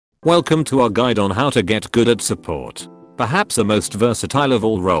Welcome to our guide on how to get good at support. Perhaps the most versatile of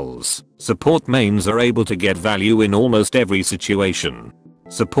all roles, support mains are able to get value in almost every situation.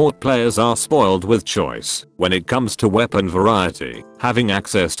 Support players are spoiled with choice when it comes to weapon variety, having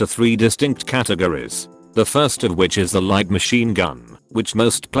access to 3 distinct categories. The first of which is the light machine gun, which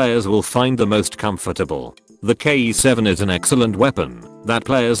most players will find the most comfortable. The KE7 is an excellent weapon that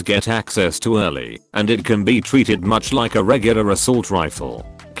players get access to early, and it can be treated much like a regular assault rifle.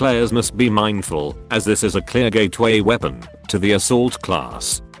 Players must be mindful, as this is a clear gateway weapon to the assault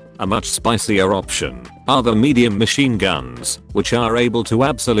class. A much spicier option are the medium machine guns, which are able to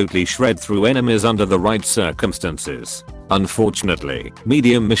absolutely shred through enemies under the right circumstances. Unfortunately,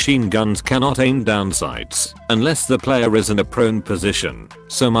 medium machine guns cannot aim down sights unless the player is in a prone position,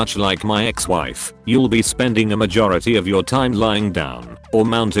 so much like my ex-wife, you'll be spending a majority of your time lying down or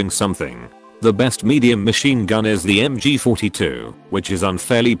mounting something. The best medium machine gun is the MG42, which is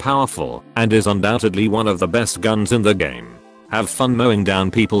unfairly powerful and is undoubtedly one of the best guns in the game. Have fun mowing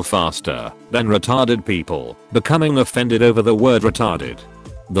down people faster than retarded people, becoming offended over the word retarded.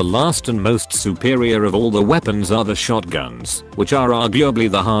 The last and most superior of all the weapons are the shotguns, which are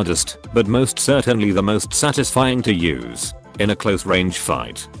arguably the hardest, but most certainly the most satisfying to use. In a close range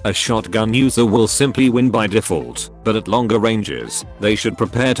fight, a shotgun user will simply win by default, but at longer ranges, they should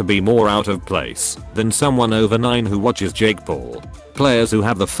prepare to be more out of place than someone over 9 who watches Jake Paul. Players who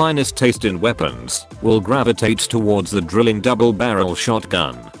have the finest taste in weapons will gravitate towards the drilling double barrel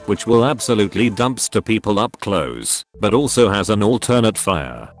shotgun, which will absolutely dumpster people up close, but also has an alternate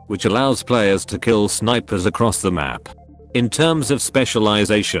fire, which allows players to kill snipers across the map. In terms of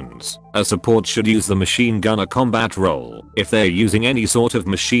specializations, a support should use the machine gunner combat role if they're using any sort of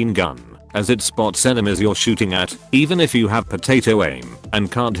machine gun, as it spots enemies you're shooting at, even if you have potato aim and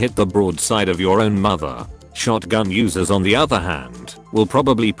can't hit the broadside of your own mother. Shotgun users on the other hand, will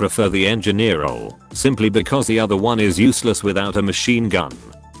probably prefer the engineer role, simply because the other one is useless without a machine gun.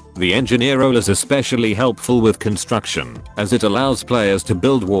 The engineer role is especially helpful with construction, as it allows players to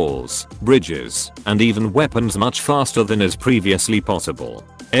build walls, bridges, and even weapons much faster than is previously possible.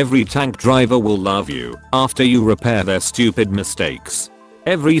 Every tank driver will love you after you repair their stupid mistakes.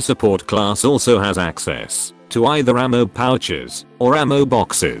 Every support class also has access to either ammo pouches or ammo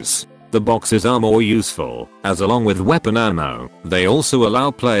boxes. The boxes are more useful, as along with weapon ammo, they also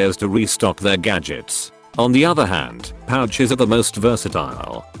allow players to restock their gadgets. On the other hand, pouches are the most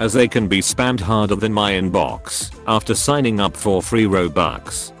versatile, as they can be spammed harder than my inbox after signing up for free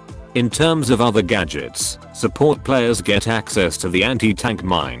Robux. In terms of other gadgets, support players get access to the anti-tank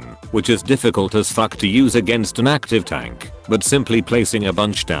mine, which is difficult as fuck to use against an active tank, but simply placing a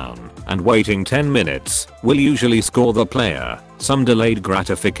bunch down and waiting 10 minutes will usually score the player some delayed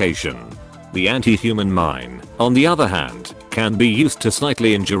gratification. The anti-human mine, on the other hand, can be used to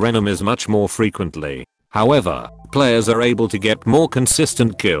slightly injure enemies much more frequently. However, players are able to get more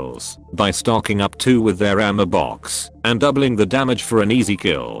consistent kills by stocking up 2 with their ammo box and doubling the damage for an easy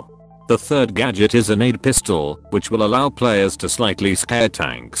kill. The third gadget is a nade pistol, which will allow players to slightly scare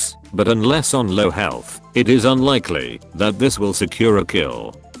tanks, but unless on low health, it is unlikely that this will secure a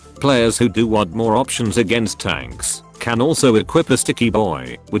kill. Players who do want more options against tanks can also equip a sticky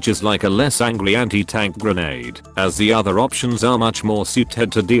boy, which is like a less angry anti-tank grenade, as the other options are much more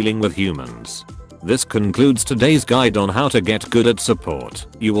suited to dealing with humans. This concludes today's guide on how to get good at support.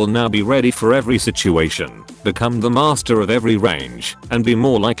 You will now be ready for every situation, become the master of every range, and be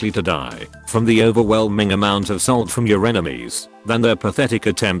more likely to die from the overwhelming amount of salt from your enemies than their pathetic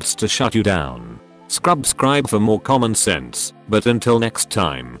attempts to shut you down. Subscribe for more common sense, but until next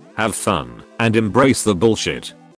time, have fun and embrace the bullshit.